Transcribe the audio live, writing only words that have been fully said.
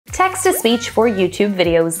text-to-speech for YouTube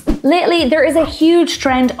videos. Lately, there is a huge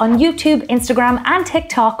trend on YouTube, Instagram, and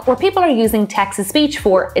TikTok where people are using text-to-speech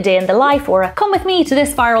for a day in the life or a come with me to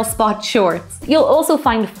this viral spot shorts. You'll also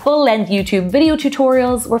find full-length YouTube video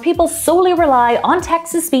tutorials where people solely rely on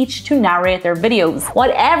text-to-speech to narrate their videos.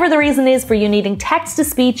 Whatever the reason is for you needing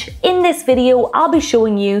text-to-speech, in this video I'll be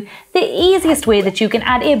showing you the easiest way that you can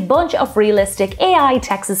add a bunch of realistic AI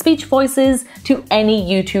text-to-speech voices to any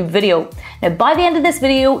YouTube video. Now, by the end of this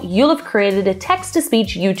video, you'll have created a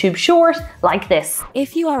text-to-speech YouTube short like this.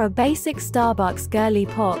 If you are a basic Starbucks girly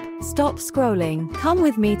pop, stop scrolling. Come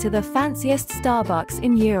with me to the fanciest Starbucks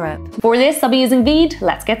in Europe. For this, I'll be using Veed.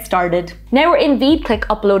 Let's get started. Now we're in Veed, click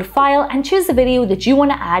Upload File and choose the video that you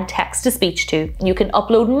want to add text-to-speech to. You can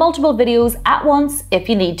upload multiple videos at once if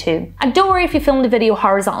you need to. And don't worry if you filmed the video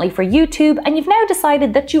horizontally for YouTube and you've now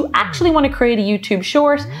decided that you actually want to create a YouTube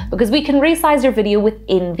short, because we can resize your video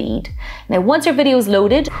within Veed. Now, once your video is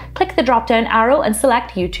loaded, click the drop-down arrow and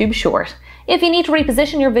select YouTube Short. If you need to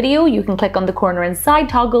reposition your video, you can click on the corner and side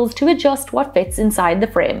toggles to adjust what fits inside the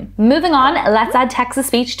frame. Moving on, let's add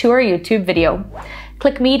text-to-speech to our YouTube video.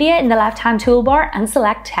 Click Media in the left-hand toolbar and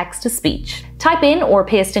select Text-to-Speech. Type in or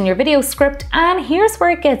paste in your video script, and here's where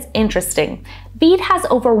it gets interesting. Veed has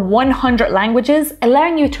over 100 languages,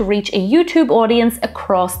 allowing you to reach a YouTube audience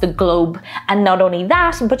across the globe. And not only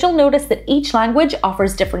that, but you'll notice that each language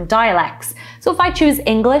offers different dialects. So if I choose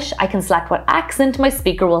English, I can select what accent my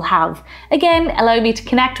speaker will have, again allowing me to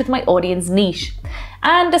connect with my audience niche.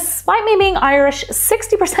 And despite me being Irish,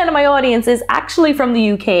 60% of my audience is actually from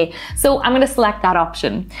the UK, so I'm going to select that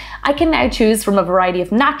option. I can now choose from a variety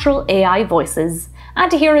of natural AI voices. And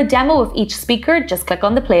to hear a demo of each speaker, just click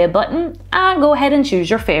on the play button and go ahead and choose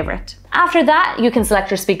your favorite. After that, you can select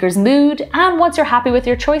your speaker's mood, and once you're happy with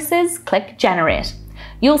your choices, click Generate.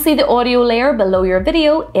 You'll see the audio layer below your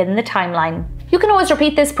video in the timeline. You can always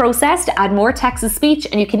repeat this process to add more text-to-speech,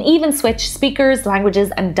 and you can even switch speakers,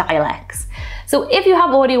 languages, and dialects. So if you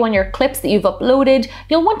have audio on your clips that you've uploaded,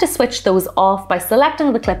 you'll want to switch those off by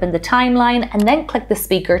selecting the clip in the timeline and then click the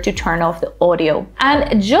speaker to turn off the audio.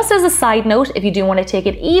 And just as a side note, if you do want to take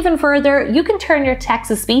it even further, you can turn your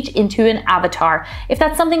text-to-speech into an avatar. If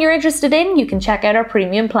that's something you're interested in, you can check out our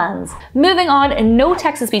premium plans. Moving on, no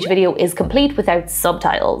text-to-speech video is complete without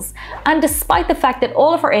subtitles. And despite the fact that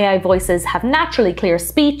all of our AI voices have naturally clear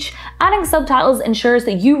speech, adding subtitles ensures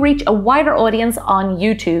that you reach a wider audience on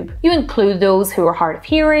YouTube. You include those who are hard of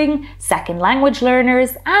hearing, second language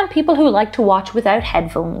learners, and people who like to watch without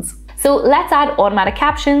headphones. So let's add automatic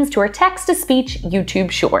captions to our text-to-speech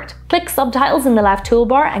YouTube short. Click Subtitles in the left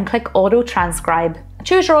toolbar and click Auto Transcribe.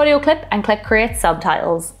 Choose your audio clip and click Create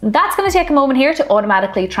Subtitles. That's going to take a moment here to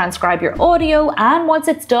automatically transcribe your audio, and once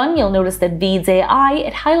it's done, you'll notice that Veed's AI,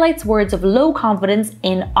 it highlights words of low confidence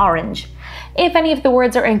in orange. If any of the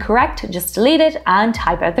words are incorrect, just delete it and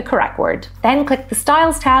type out the correct word. Then click the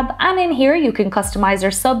Styles tab, and in here you can customize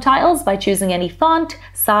your subtitles by choosing any font,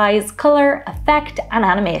 size, color, effect, and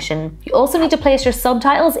animation. You also need to place your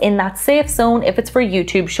subtitles in that safe zone if it's for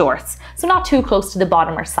YouTube shorts, so not too close to the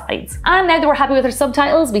bottom or sides. And now that we're happy with our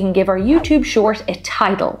subtitles, we can give our YouTube short a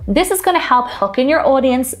title. This is going to help hook in your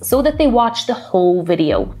audience so that they watch the whole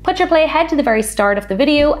video. Put your playhead to the very start of the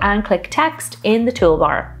video and click Text in the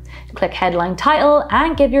toolbar. Click Headline Title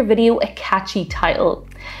and give your video a catchy title.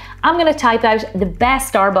 I'm going to type out the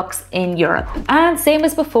best Starbucks in Europe. And same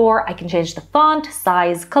as before, I can change the font,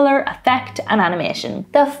 size, color, effect, and animation.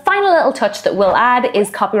 The final little touch that we'll add is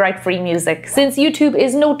copyright-free music, since YouTube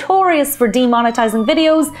is notorious for demonetizing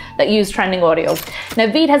videos that use trending audio. Now,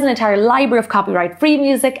 Veed has an entire library of copyright-free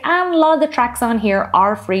music, and a lot of the tracks on here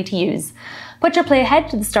are free to use. Put your playhead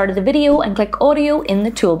to the start of the video and click Audio in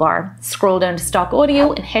the toolbar. Scroll down to Stock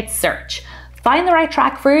Audio and hit Search. Find the right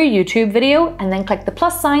track for your YouTube video and then click the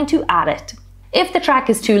plus sign to add it. If the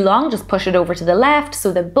track is too long, just push it over to the left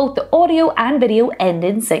so that both the audio and video end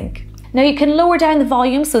in sync. Now you can lower down the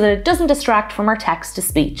volume so that it doesn't distract from our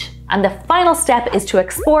text-to-speech. And the final step is to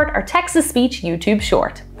export our text-to-speech YouTube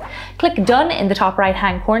short. Click Done in the top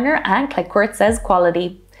right-hand corner and click where it says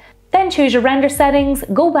Quality. Then choose your render settings,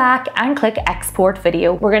 go back and click Export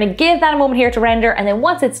Video. We're going to give that a moment here to render, and then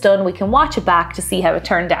once it's done, we can watch it back to see how it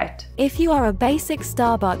turned out. If you are a basic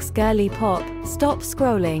Starbucks girly pop, stop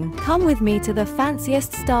scrolling. Come with me to the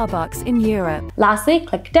fanciest Starbucks in Europe. Lastly,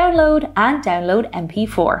 click Download and download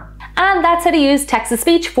MP4. And that's how to use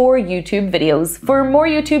text-to-speech for YouTube videos. For more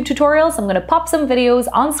YouTube tutorials, I'm going to pop some videos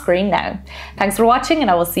on screen now. Thanks for watching, and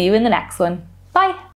I will see you in the next one. Bye!